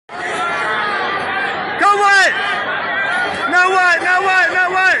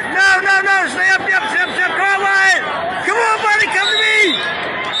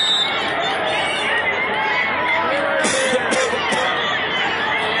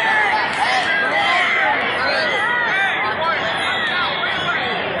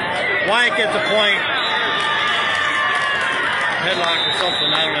Wyatt gets a point. Headlock or something,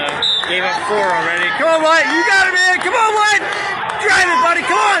 I don't know. Gave up 4 already. Come on, Wyatt, you got it, man. Come on, Wyatt. Drive it, buddy.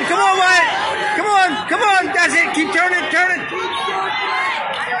 Come on, Wyatt. Come on. That's it. Keep turning. Come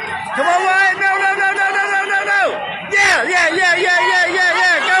on, Wyatt. No. Yeah.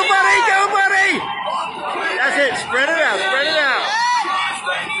 Go, buddy. That's it. Spread it out.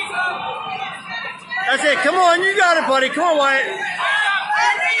 That's it. Come on, you got it, buddy. Come on, Wyatt.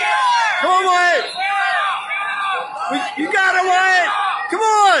 You got it, Wyatt. Come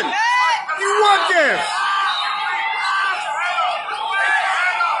on. You want this.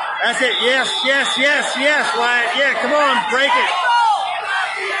 That's it. Yes, Wyatt. Yeah, come on. Break it.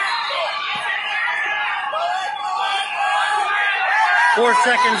 Four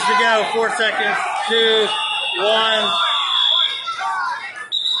seconds to go. 4 seconds. 2, 1.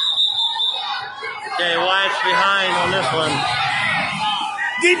 Okay, Wyatt's behind on this one.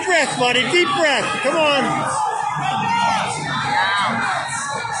 Deep breath, buddy. Deep breath. Come on.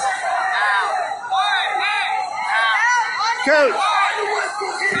 Coach.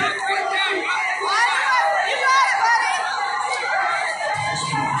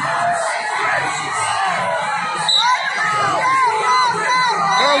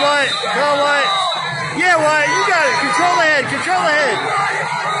 Go, Wyatt. Yeah, Wyatt, you got it. Control the head.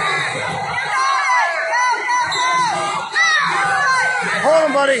 Hold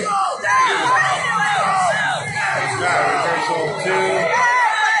him, buddy. Reversal 2.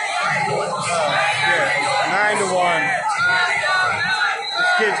 9-1.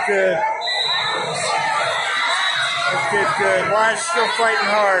 This kid's good. Wyatt's still fighting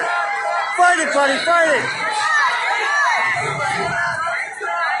hard. Fight it, buddy. Fight it.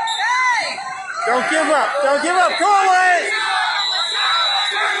 Don't give up. Come on, Wyatt.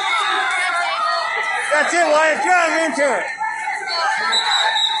 That's it, Wyatt. Drive into it.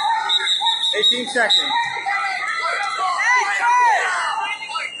 18 seconds.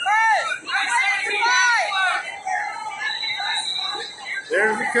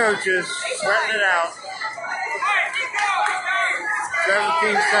 There's the coaches sweating it out.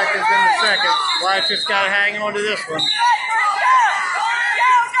 17 seconds in the second. Wyatt just got to hang on to this one.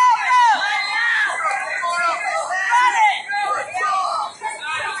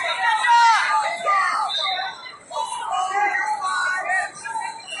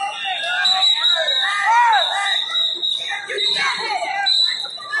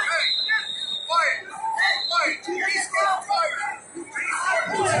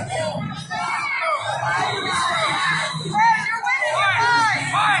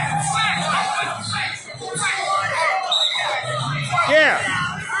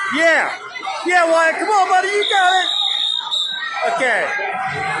 Yeah, Wyatt, come on, buddy, you got it. Okay.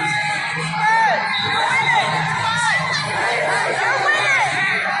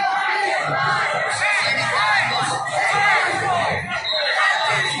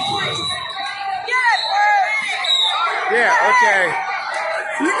 Yeah, okay.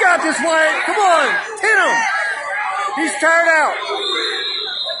 You got this, Wyatt. Come on, hit him. He's tired out.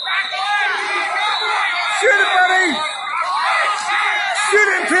 Shoot it, buddy. Shoot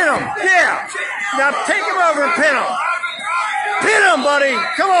it and pin him. Yeah. Now take him over and pin him. Pin him, buddy.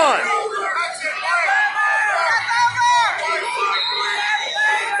 Come on.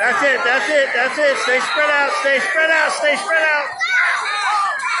 That's it. Stay spread out.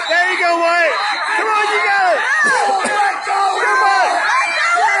 There you go, Wyatt. Come on, you got it. Come on.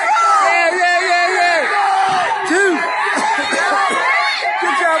 Yeah. 2.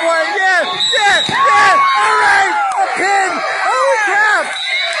 Good job, Wyatt. Yeah. All right. A pin. Holy crap.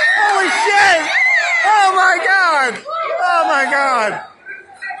 Holy shit. Oh my God.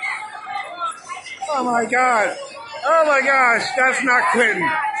 Oh my gosh. That's not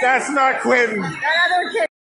quitting.